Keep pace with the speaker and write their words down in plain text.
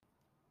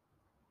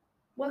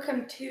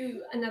Welcome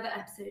to another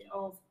episode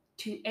of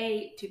To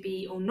A to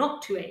B or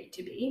Not To A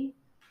to B.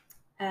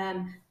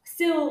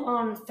 Still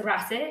on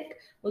thoracic,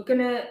 we're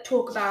going to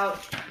talk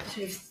about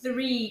sort of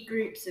three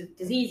groups of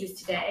diseases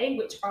today,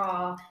 which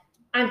are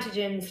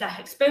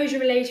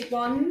antigen/exposure-related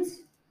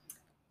ones,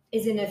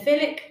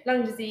 eosinophilic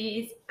lung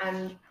disease,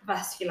 and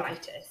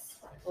vasculitis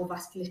or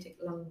vasculitic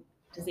lung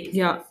disease.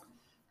 Yeah.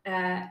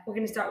 We're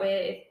going to start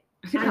with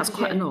I think that's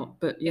quite a lot,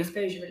 but yeah.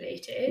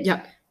 exposure-related.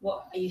 Yeah.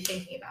 What are you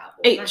thinking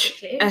about?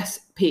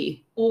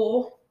 HSP.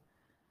 Or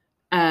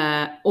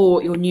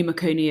your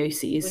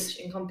pneumoconioses. Which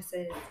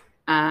encompasses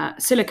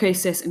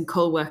silicosis and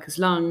coal worker's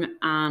lung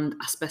and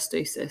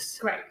asbestosis.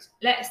 Great.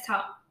 Let's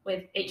start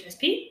with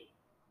HSP.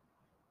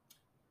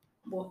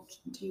 What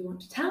do you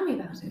want to tell me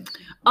about it?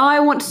 I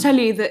want to tell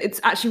you that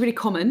it's actually really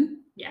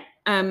common. Yeah.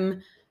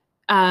 And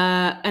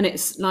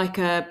it's like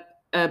a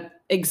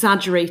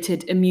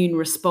exaggerated immune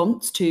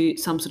response to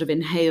some sort of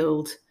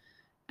inhaled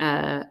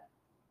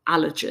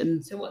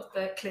allergen. So what's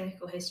the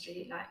clinical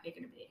history likely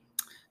going to be?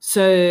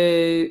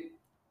 So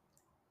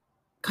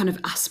kind of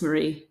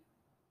asthma-y.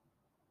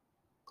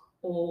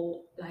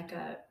 Or like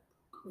a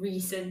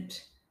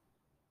recent,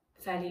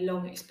 fairly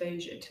long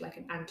exposure to like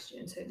an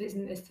antigen. So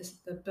isn't this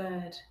the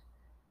bird?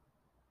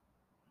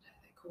 What are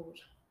they called?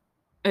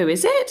 Oh,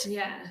 is it?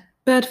 Yeah.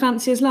 Bird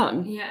fancier's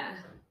lung? Yeah.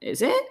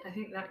 Is it? I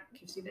think that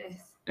gives you this.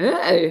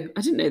 Oh,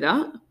 I didn't know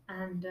that.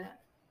 And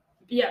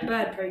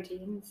bird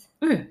proteins.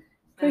 Oh,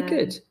 very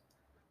good.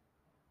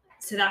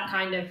 So that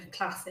kind of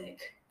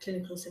classic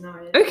clinical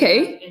scenario.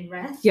 Okay. In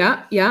rest.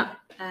 Yeah.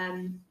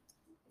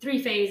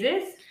 3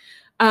 phases.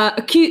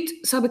 Acute,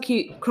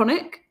 subacute,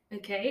 chronic.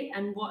 Okay,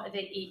 and what are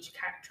they each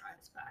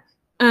characterised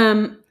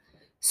by?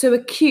 So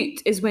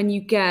acute is when you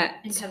get...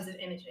 In terms of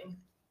imaging,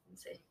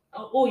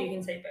 or you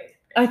can say both.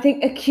 I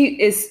think acute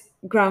is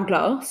ground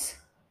glass.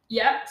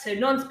 Yeah, so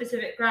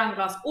non-specific ground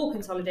glass or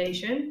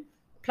consolidation,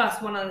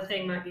 plus one other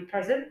thing might be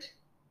present.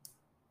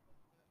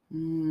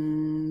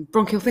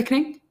 Bronchial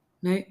thickening?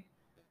 No.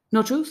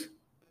 Nodules?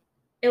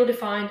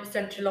 Ill-defined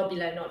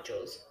centrilobular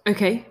nodules.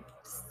 Okay.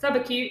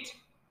 Subacute.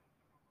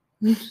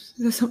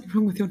 There's something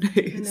wrong with your nose.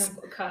 I know, I've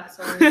got a cut,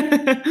 sorry.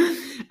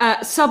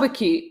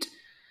 Subacute.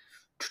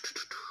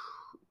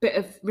 Bit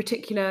of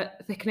reticular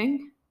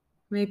thickening,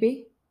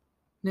 maybe?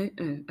 No?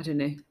 Oh, I don't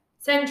know.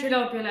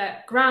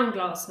 Centrilobular ground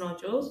glass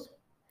nodules.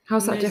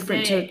 How's that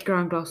different to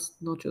ground glass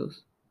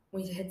nodules?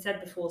 We had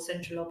said before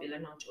centrilobular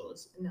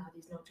nodules, and now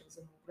these nodules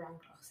are more ground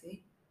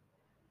glassy,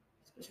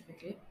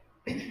 specifically.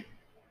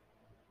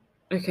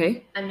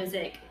 Okay. And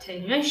mosaic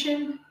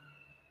attenuation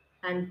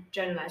and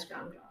generalised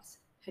ground glass.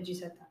 Had you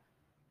said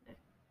that?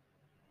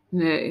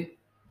 No.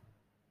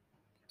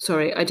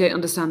 Sorry, I don't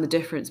understand the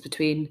difference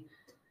between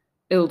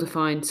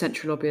ill-defined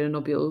centrilobular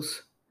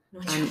nodules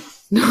and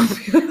nodules.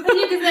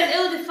 Because they're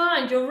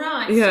ill-defined, you're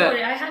right. Yeah.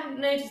 Sorry, I hadn't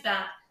noticed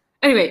that.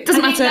 Anyway, it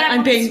doesn't matter.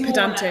 I'm being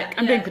pedantic.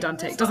 Being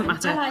pedantic. Doesn't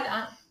matter. I like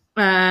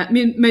that.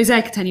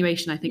 Mosaic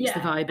attenuation, I think, is the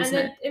vibe, isn't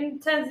it? In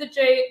terms of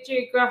the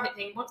geographic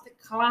thing, what's the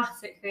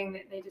classic thing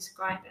that they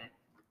describe it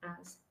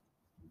as?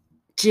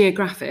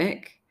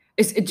 Geographic?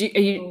 Are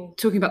you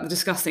talking about the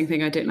disgusting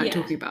thing I don't like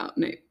talking about?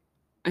 No.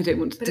 I don't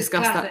want to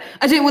discuss that.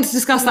 I don't want to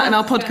discuss that in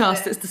our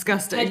podcast. It's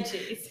disgusting. Head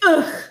cheese.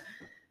 Ugh.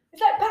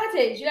 It's like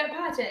pate. Do you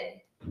like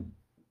pate?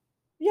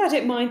 Yeah, I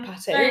don't mind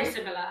pate. Very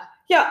similar.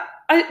 Yeah,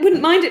 I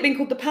wouldn't mind it being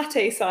called the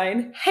pate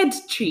sign. Head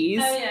cheese.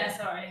 Oh yeah,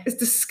 sorry. It's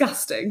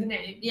disgusting. The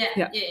name.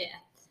 Yeah.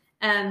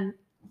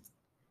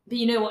 But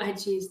you know what head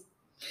cheese?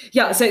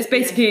 Yeah, so it's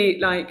basically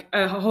like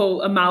a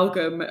whole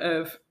amalgam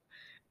of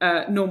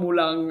normal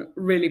lung,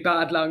 really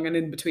bad lung, and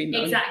in between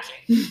lung.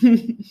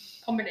 Exactly.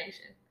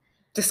 Combination.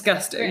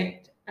 Disgusting. Great.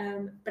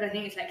 But I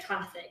think it's like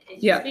classic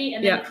HSP.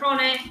 And then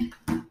chronic.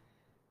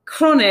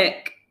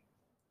 Chronic.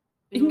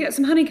 You can get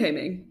some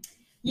honeycombing.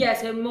 Yeah,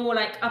 so more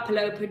like upper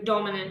lobe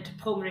predominant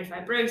pulmonary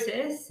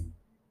fibrosis.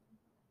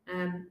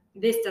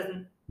 This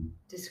doesn't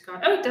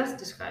describe. Oh, it does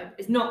describe.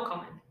 It's not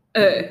common.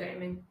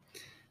 Honeycombing.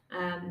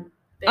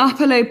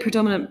 Upper lobe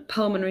predominant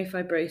pulmonary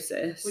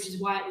fibrosis. Which is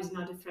why it was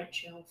not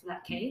differential for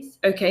that case.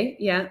 Okay,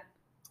 yeah.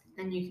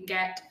 And you can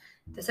get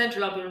the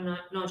centrilobular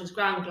nodules,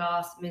 ground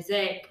glass,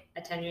 mosaic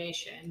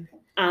attenuation.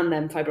 And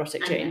then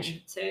fibrotic change.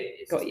 Then, so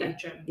it's got a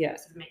spectrum. You. Yeah.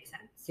 Sort of makes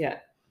sense. Yeah.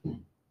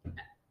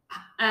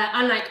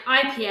 Unlike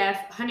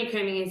IPF,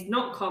 honeycombing is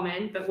not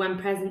common, but when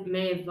present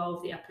may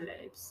involve the upper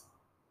lobes.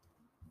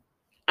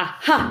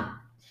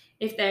 Aha!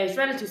 If there is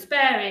relative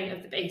sparing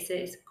of the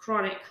bases,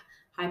 chronic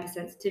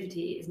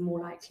hypersensitivity is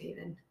more likely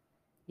than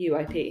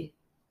UIP.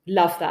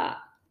 Love that.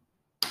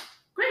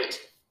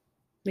 Great.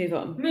 Move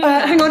on.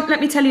 Hang on,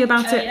 let me tell you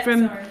about it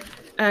from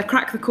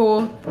Crack the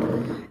Core.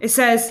 It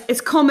says,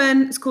 it's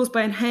common, it's caused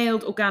by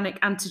inhaled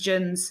organic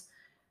antigens,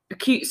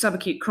 acute,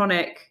 subacute,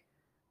 chronic.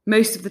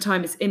 Most of the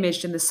time it's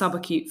imaged in the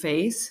subacute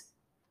phase.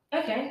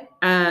 Okay.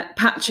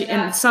 Patchy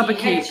in subacute.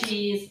 Head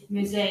cheese,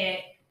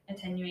 mosaic,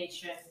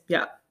 attenuation.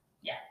 Yeah.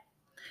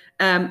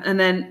 And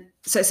then,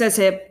 so it says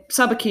here,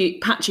 subacute,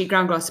 patchy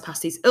ground glass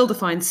opacities,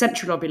 ill-defined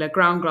centrilobular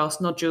ground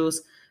glass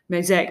nodules,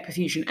 mosaic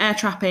perfusion air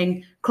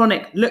trapping,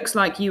 chronic looks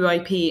like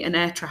UIP and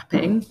air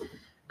trapping.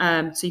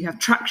 So you have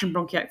traction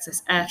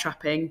bronchiectasis, air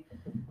trapping.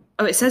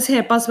 Oh, it says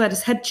here buzzword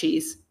is head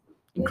cheese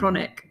in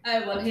chronic.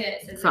 Oh, well, here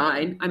it says.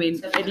 Fine. I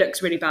mean, it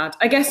looks really bad.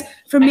 I guess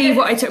for me,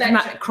 what I took from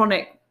that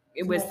chronic,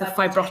 it was the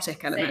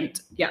fibrotic element.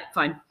 Same. Yeah,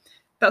 fine.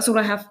 That's all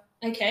I have.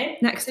 Okay.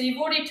 Next. So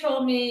you've already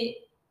told me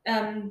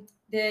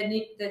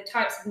the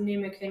types of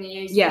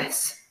pneumoconiosis.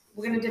 Yes.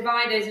 We're going to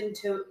divide those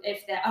into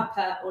if they're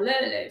upper or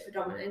lower lobe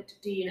predominant.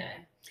 Do you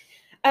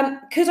know?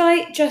 Could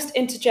I just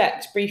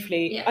interject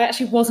briefly? Yeah. I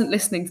actually wasn't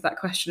listening to that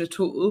question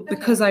at all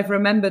because I've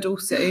remembered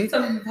also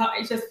something about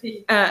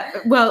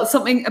HSP.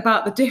 Something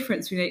about the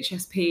difference between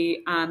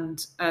HSP and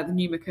the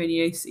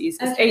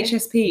pneumoconiosis. Okay.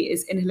 HSP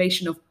is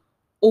inhalation of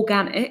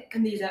organic,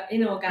 and these are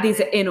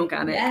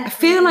inorganic. Yes, I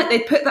feel like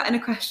they'd put that in a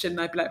question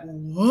and I'd be like,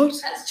 what?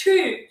 That's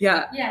true.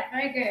 Yeah. Yeah,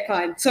 very good.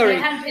 Fine. Sorry.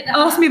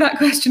 Ask me that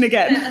question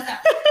again.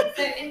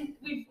 So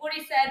we've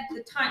already said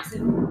the types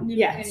of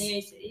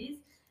pneumoconiosis. Yes.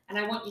 And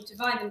I want you to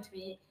divide them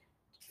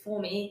for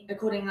me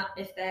according to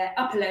if they're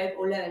upper lobe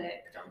or lower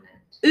lobe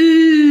predominant.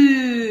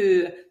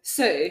 Ooh.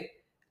 So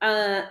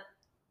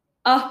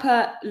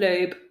upper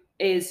lobe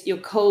is your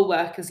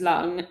co-worker's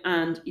lung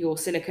and your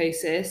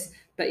silicosis,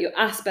 but your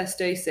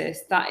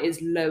asbestosis, that is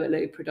lower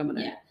lobe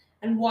predominant. Yeah.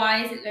 And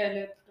why is it lower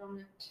lobe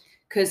predominant?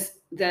 Because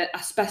the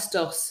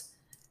asbestos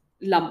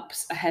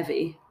lumps are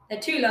heavy. They're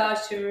too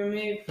large to be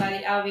removed by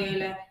the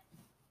alveolar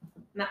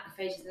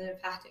macrophages and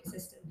lymphatic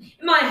system.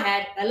 In my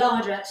head, they're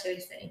larger, actually,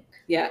 think.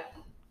 Yeah,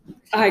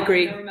 I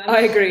agree.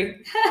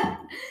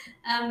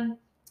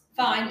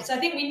 Fine. So I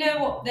think we know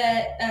what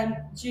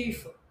they're due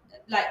for,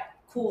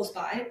 caused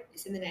by.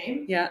 It's in the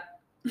name. Yeah.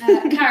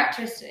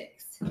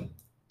 Characteristics.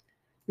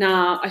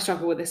 Nah, I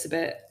struggle with this a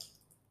bit.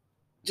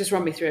 Just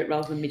run me through it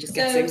rather than me just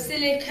guessing. So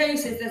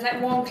silicosis, there's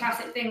one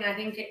classic thing. I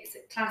think it's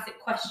a classic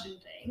question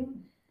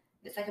thing.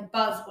 It's like a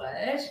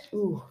buzzword.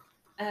 Ooh.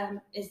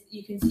 Is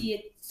you can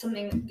see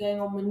something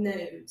going on with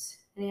nodes.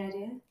 Any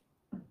idea?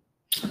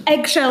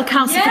 Eggshell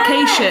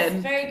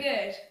calcification. Yes, very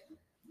good.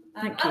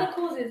 Other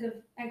causes of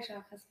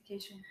eggshell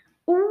calcification.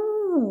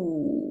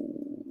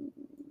 Ooh.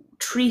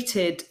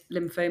 Treated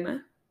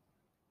lymphoma.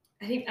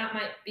 I think that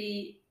might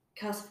be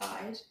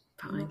calcified.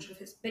 Fine. I'm not sure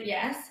if it's, but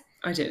yes.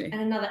 I don't know.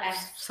 And another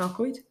S.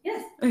 Sarcoid?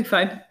 Yes. Oh,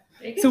 fine.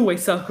 It's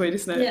always sarcoid,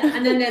 isn't it? Yeah,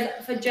 and then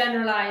there's for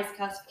generalised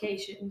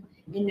calcification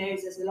in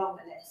nodes, there's a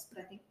longer list,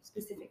 but I think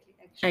specifically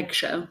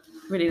eggshell.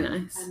 Really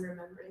nice. I'm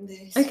remembering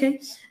those. Okay.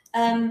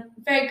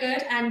 Very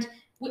good, and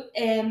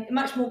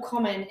much more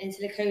common in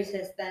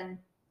silicosis than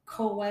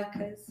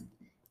co-workers.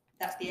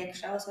 That's the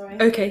eggshell, sorry.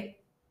 Okay.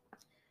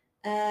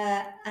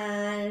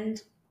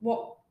 And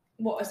what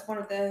is one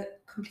of the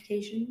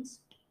complications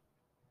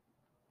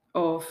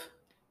of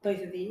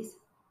both of these?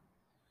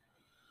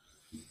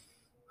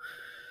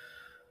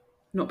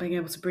 Not being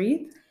able to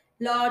breathe?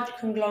 Large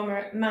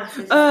conglomerate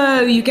masses.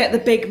 Oh, you get the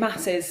big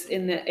masses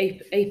in the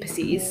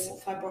apices. Or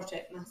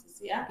fibrotic masses,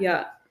 yeah?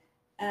 Yeah.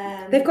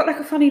 They've got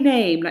a funny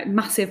name, like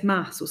massive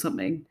mass or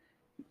something.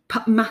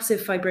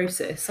 Massive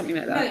fibrosis, something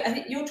like that. No, I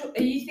think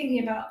are you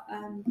thinking about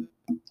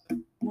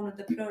one of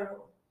the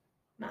plural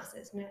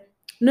masses?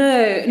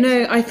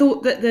 No, I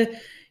thought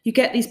that you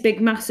get these big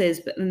masses,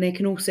 but then they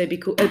can also be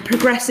called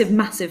progressive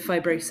massive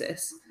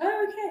fibrosis.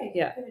 Oh, okay.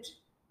 Yeah. Good.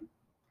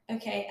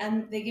 Okay,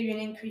 and they give you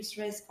an increased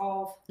risk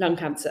of lung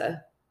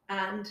cancer.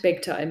 And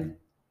big time.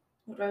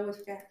 What do I always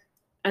forget?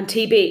 And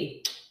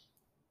TB.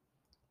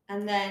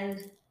 And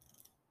then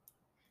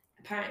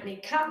apparently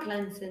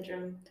Kaplan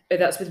syndrome. Oh,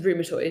 that's with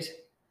rheumatoid.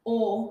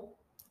 Or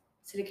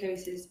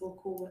silicosis or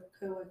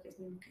co-workers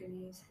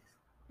pneumoconiosis.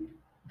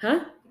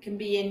 Huh? It can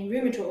be in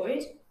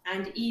rheumatoid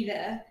and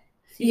either.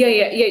 Yeah.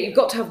 You've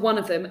got to have one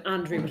of them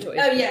and rheumatoid.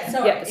 Oh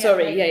yeah,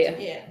 sorry.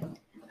 Yeah.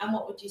 And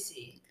what would you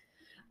see?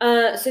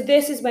 So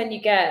this is when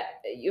you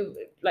get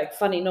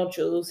funny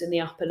nodules in the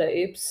upper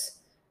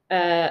lobes,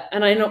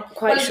 and I'm not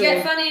quite sure. You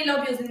get funny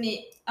nodules in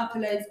the upper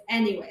lobes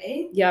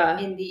anyway. Yeah.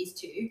 In these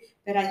two,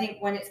 but I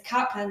think when it's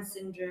Kaplan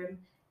syndrome,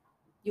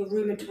 your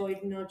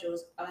rheumatoid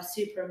nodules are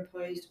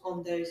superimposed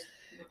on those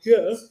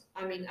nodules.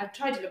 Yeah. I mean, I've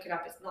tried to look it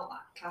up. It's not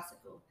that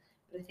classical,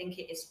 but I think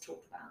it is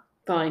talked about.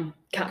 Fine.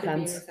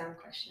 Kaplan's. Could be an exam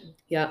question.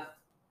 Yeah.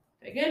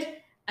 Very good.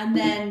 And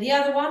then the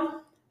other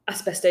one.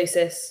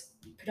 Asbestosis.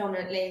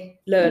 Predominantly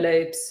lower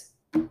lobes.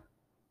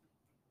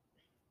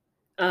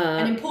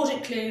 An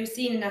important clue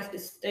seen in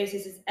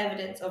asbestosis is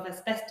evidence of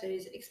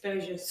asbestos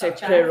exposure. So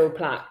pleural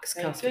plaques,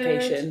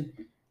 calcification.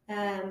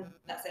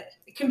 That's it.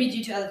 It can be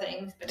due to other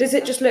things. But does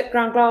it just look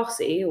ground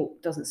glassy or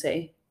doesn't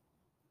say?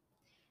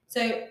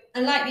 So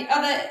unlike the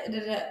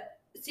other,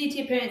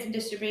 CT appearance and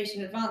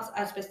distribution, advanced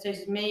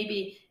asbestosis may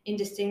be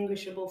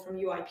indistinguishable from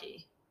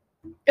UIP.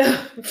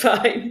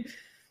 Fine.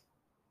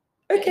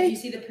 Okay. If you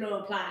see the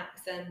pleural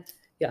plaques, then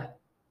yeah.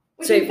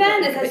 Which in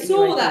fairness, I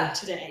saw that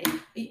today,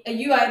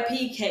 a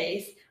UIP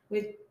case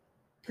with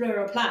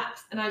pleural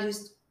plaques, and I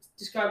just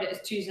described it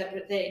as two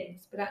separate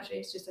things, but actually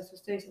it's just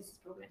asbestosis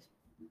probably.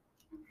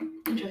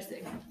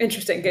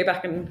 Interesting. Go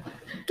back and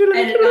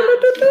edit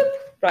that.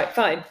 Right,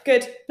 fine.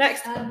 Good.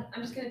 Next. I'm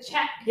just going to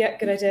check. Yeah,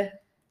 good idea.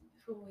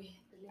 Before we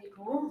delete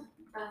more.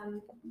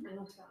 And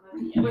also that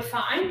might be, yeah, we're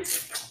fine.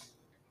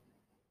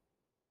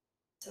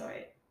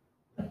 Sorry.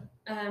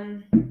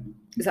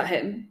 Is that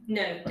him?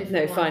 No, different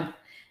No, one. fine.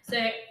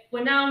 So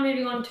we're now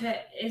moving on to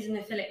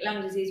eosinophilic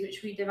lung disease,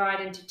 which we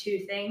divide into two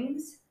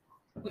things,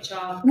 which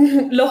are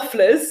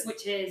Loeffler's,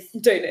 which is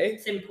don't know,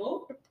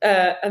 simple,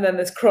 and then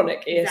there's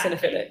chronic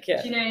eosinophilic. Exactly.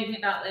 Yeah. Do you know anything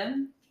about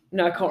them?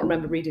 No, I can't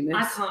remember reading this.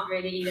 I can't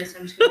really either, so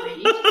I'm just going to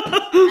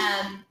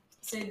read.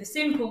 So the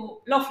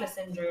simple Loeffler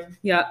syndrome,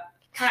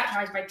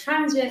 characterised by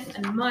transient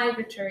and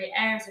migratory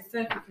areas of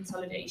focal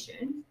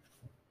consolidation.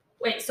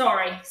 Wait,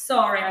 sorry,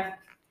 I've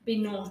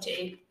been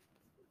naughty.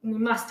 We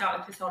must start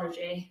with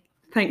pathology.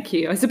 Thank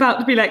you. I was about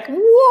to be like,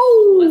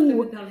 whoa.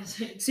 What's the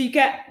pathology? So you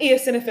get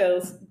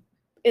eosinophils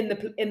in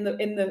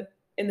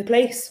the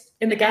place,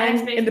 in the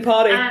gang, in the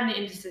party. And the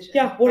interstitial.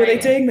 Yeah, what are they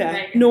doing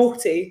there?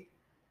 Naughty.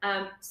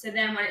 So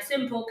then when it's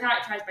simple,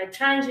 characterised by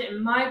transient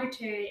and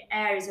migratory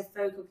areas of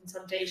focal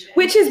consolidation.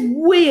 Which is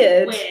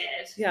weird.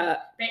 Yeah.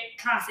 But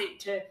classic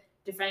to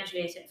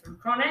differentiate it from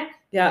chronic.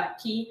 Yeah.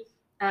 Key.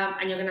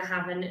 And you're going to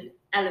have an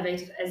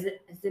elevated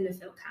eosinophil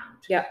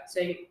count. Yeah.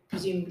 So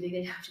presumably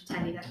they'd have to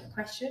tell you that in the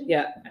question.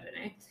 Yeah. I don't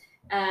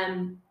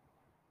know.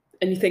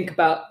 And you think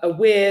about a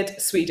weird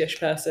Swedish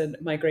person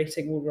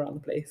migrating all around the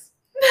place.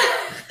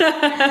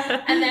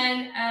 And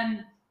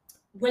then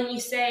when you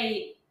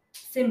say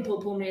simple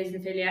pulmonary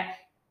eosinophilia,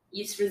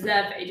 it's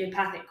reserved for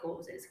idiopathic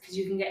causes because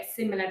you can get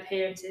similar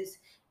appearances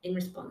in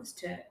response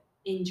to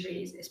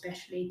injuries,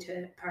 especially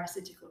to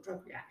parasitical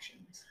drug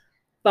reactions.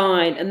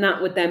 Fine, and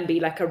that would then be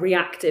like a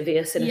reactive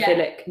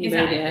eosinophilic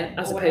pneumonia exactly.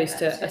 as opposed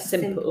to a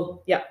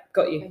simple. Yeah,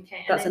 got you.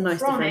 Okay. That's a nice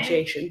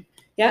differentiation.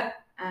 Yeah.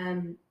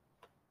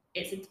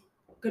 It's a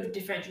good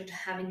differential to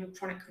have in your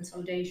chronic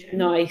consolidation.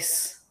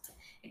 Nice.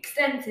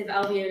 Extensive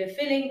alveolar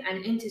filling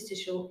and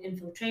interstitial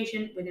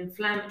infiltration with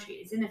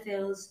inflammatory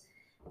eosinophils.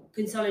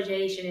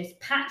 Consolidation is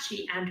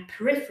patchy and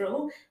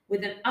peripheral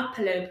with an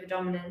upper lobe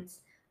predominance.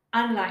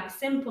 Unlike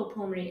simple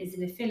pulmonary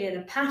eosinophilia,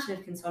 the pattern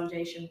of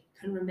consolidation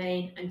can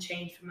remain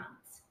unchanged for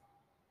months.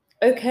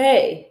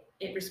 Okay.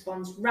 It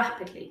responds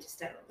rapidly to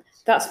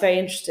steroids. That's very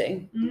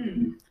interesting.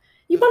 Mm.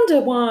 You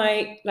wonder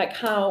why, like,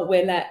 how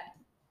we're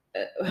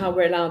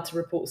allowed to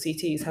report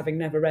CTs having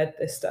never read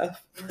this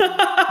stuff.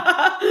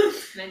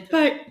 Like,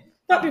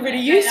 that'd be a really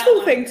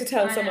useful thing to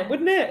tell someone,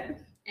 wouldn't it?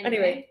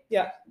 Anyway,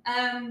 yeah.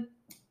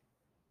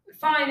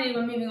 Finally,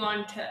 we're moving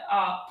on to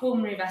our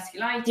pulmonary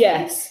vasculitis.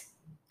 Yes.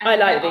 I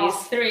like these.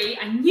 Three.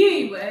 I knew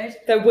you would.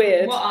 They're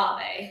weird. What are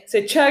they?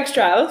 So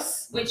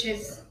Churg-Strauss. Which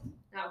is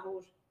now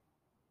called.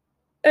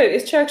 Oh,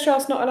 is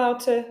Churg-Strauss not allowed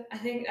to? I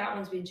think that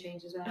one's been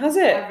changed as well. Has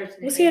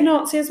it? Was he a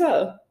Nazi as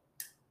well?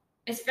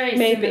 It's very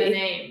similar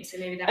name, so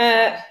maybe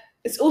that's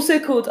it's also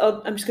called,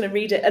 I'm just going to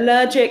read it,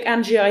 allergic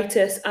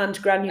angiitis and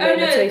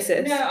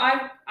granulomatosis. No,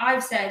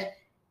 I've said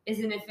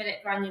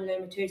eosinophilic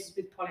granulomatosis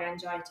with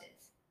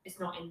polyangiitis. It's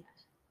not in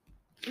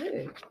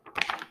there. Oh.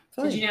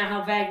 So do you know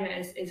how Wegener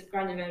is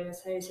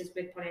granulomatosis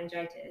with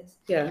polyangiitis?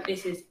 Yeah.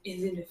 This is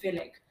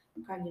eosinophilic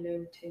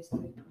granulomatosis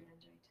with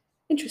polyangiitis.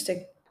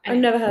 Interesting. I've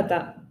never heard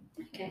that.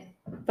 Okay.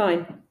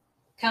 Fine.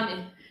 Tell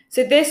me.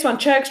 So this one,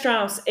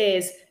 Churg-Strauss,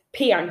 is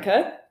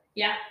P-ANCA.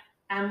 Yeah.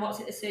 And what's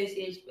it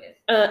associated with?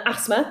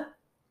 Asthma.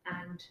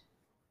 And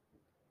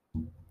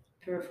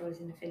peripheral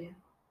eosinophilia.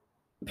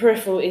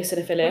 Peripheral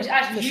eosinophilia. Which is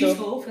actually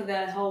useful for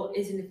the whole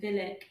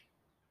eosinophilic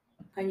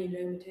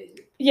granulomatosis.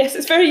 Yes,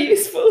 it's very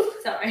useful.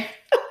 Sorry.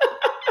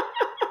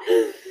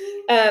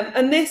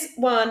 And this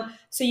one,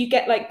 so you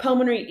get like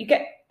pulmonary, you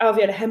get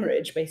alveolar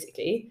hemorrhage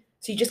basically.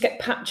 So you just get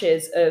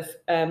patches of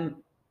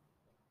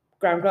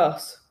ground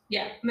glass.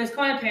 Yeah, most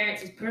common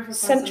appearance is peripheral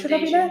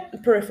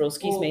centrilobular? Peripheral,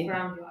 excuse me.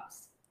 Ground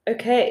glass.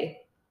 Okay.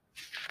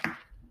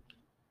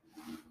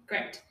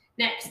 Great.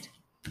 Next.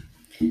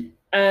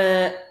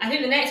 I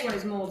think the next one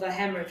is more the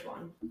hemorrhage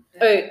one.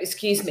 Oh,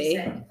 excuse me.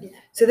 Yeah.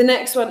 So the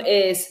next one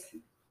is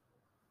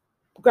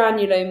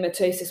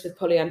granulomatosis with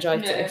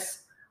polyangiitis,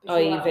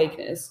 i.e.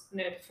 Wegener's.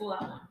 No, before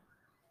that one.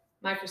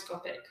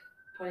 Microscopic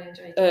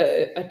polyangiitis.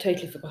 Oh, I'd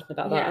totally forgotten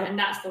about that. Yeah, and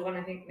that's the one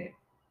I think that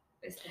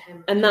is the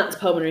hemorrhage. And that's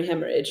pulmonary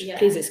hemorrhage. Yeah.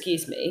 Please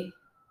excuse me.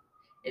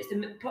 It's the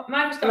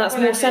microscopic. And that's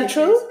more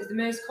central? Is the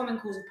most common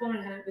cause of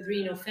pulmonary hemorrhage with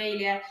renal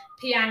failure.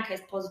 P-ANCA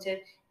is positive.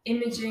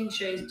 Imaging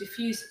shows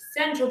diffuse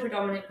central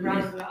predominant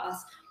ground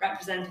glass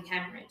representing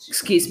hemorrhage.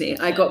 Excuse me,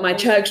 I got my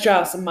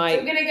Churg-Strauss and my... So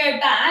we're going to go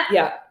back.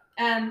 Yeah.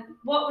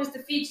 What was the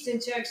features in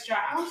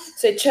Churg-Strauss?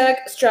 So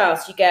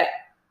Churg-Strauss, you get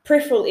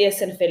peripheral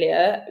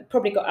eosinophilia,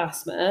 probably got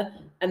asthma,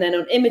 and then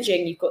on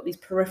imaging you've got these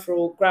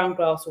peripheral ground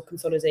glass or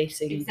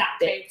consolidating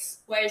bits.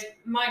 Whereas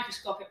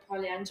microscopic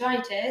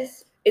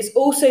polyangiitis is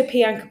also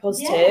P-ANCA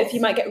positive. Yes. You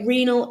might get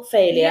renal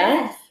failure,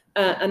 yes.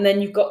 And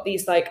then you've got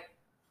these like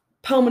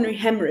pulmonary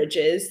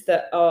hemorrhages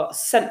that are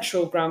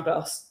central ground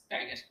glass.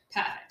 Very good,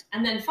 perfect.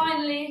 And then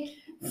finally,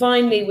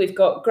 we've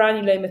got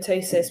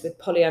granulomatosis with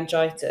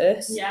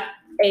polyangiitis. Yeah.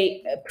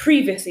 A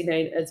previously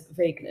known as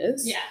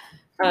Wegener's.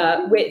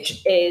 Yeah.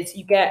 Which is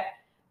you get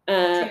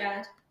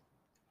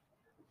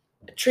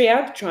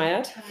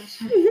triad.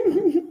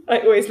 I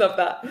always love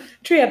that.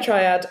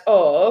 Triad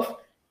of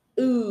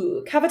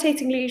Ooh,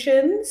 cavitating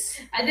lesions.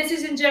 This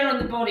is in general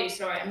on the body.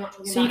 Sorry, I'm not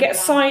talking about. So you get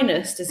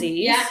sinus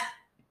disease. Yeah.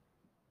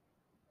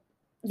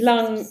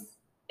 Lung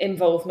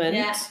involvement.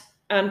 Yeah.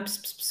 And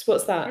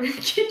what's that?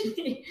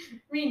 Kidney,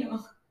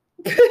 renal.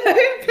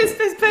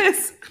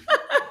 piss.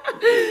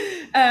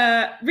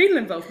 Renal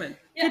involvement.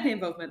 Yeah. Kidney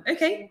involvement.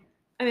 Okay,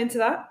 I'm into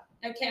that.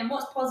 Okay, and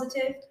what's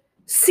positive?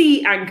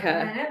 Sea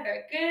anchor.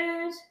 Very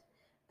good.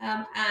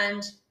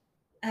 And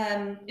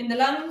in the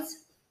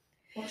lungs,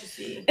 what do you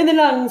see? In the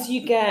lungs,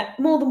 you get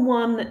more than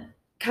one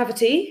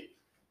cavity.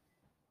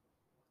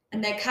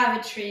 And they're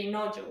cavitary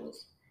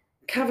nodules.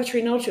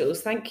 Cavitary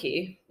nodules, thank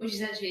you. Which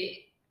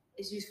essentially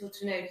is useful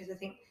to know because I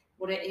think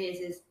what it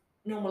is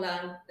normal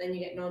lung, then you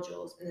get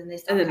nodules, and then they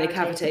start. And then they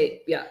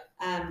cavitate. Yeah.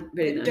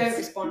 Really nice. Don't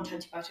respond to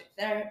antibiotic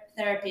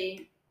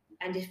therapy,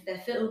 and if they're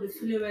filled with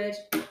fluid,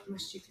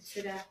 must you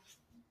consider?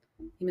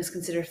 You must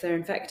consider if they're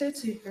infected.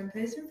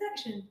 Superimposed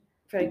infection.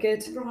 Very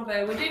good.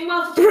 Bravo. We're doing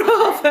well.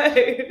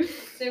 Bravo.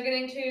 So we're going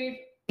to include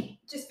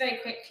just very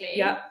quickly.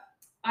 Yeah.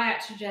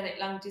 Iatrogenic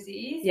lung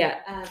disease.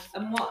 Yeah.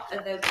 And what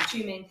are the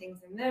two main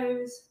things in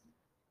those?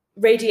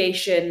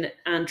 Radiation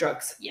and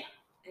drugs. Yeah.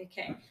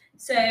 Okay.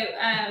 So,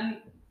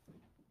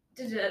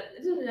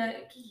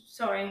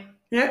 sorry.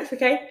 No, it's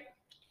okay.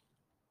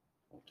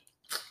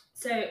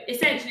 So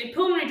essentially,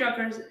 pulmonary drug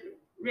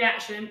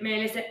reaction may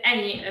elicit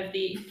any of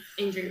the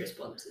injury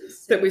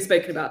responses that we've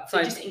spoken about.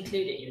 So just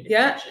include it in your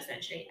definition,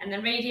 essentially. And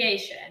then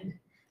radiation.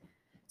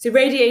 So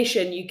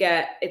radiation, you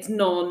get, it's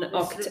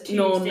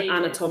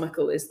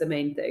non-anatomical is the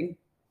main thing.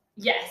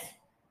 Yes.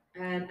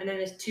 And then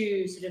there's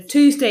two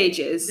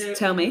stages.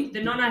 Tell me.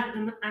 The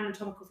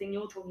non-anatomical thing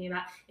you're talking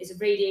about is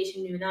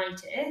radiation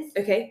pneumonitis.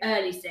 Okay.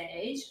 Early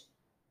stage.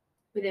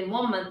 Within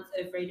 1 month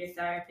of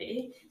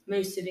radiotherapy,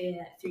 most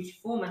severe 3 to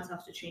 4 months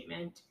after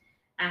treatment,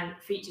 and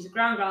features a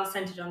ground glass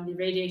centered on the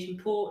radiation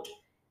port,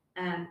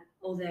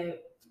 although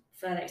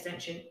further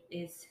extension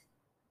is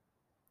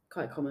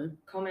quite common.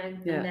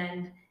 Yeah. And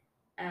then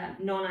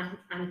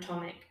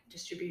non-anatomic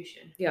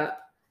distribution. Yeah.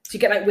 So you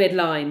get like weird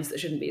lines that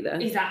shouldn't be there.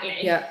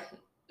 Exactly. Yeah.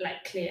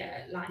 Like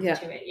clear lines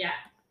to it. Yeah.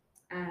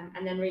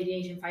 And then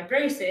radiation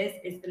fibrosis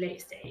is the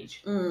late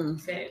stage.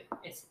 So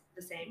it's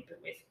the same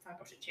but with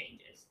fibrotic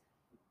changes.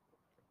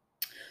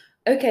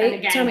 Okay,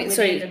 again, tell me.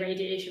 Sorry, the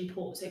radiation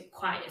port, so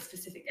quite a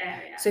specific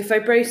area. So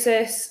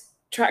fibrosis,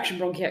 traction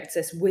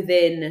bronchiectasis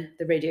within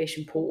the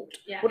radiation port.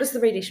 Yeah. What does the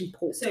radiation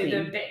port mean?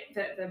 So the bit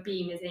that the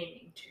beam is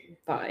aiming to.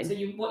 Fine. So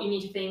what you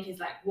need to think is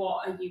like,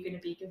 what are you going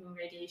to be given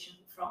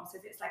radiation from? So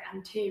if it's like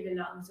anterior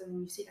lungs, and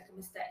you see like a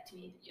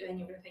mastectomy, then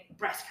you're going to think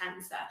breast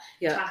cancer,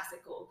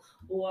 classical,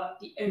 or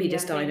the only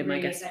mediastinum, I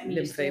guess, like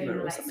lymphoma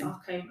or like something.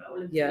 Sarcoma or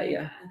lymphoma.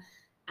 Yeah.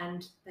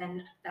 And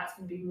then that's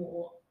going to be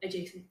more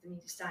adjacent to the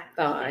mediastinum.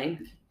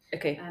 Fine.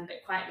 Okay.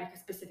 But quite like a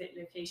specific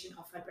location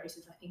of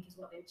fibrosis, I think, is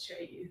what they'd show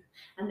you.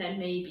 And then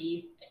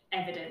maybe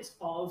evidence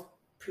of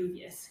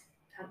previous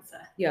cancer.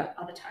 Yeah.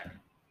 Other type.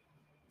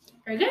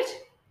 Very good.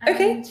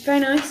 Okay, very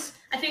nice.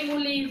 I think we'll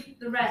leave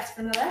the rest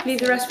for another. Leave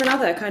the rest for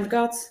another, kind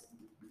regards.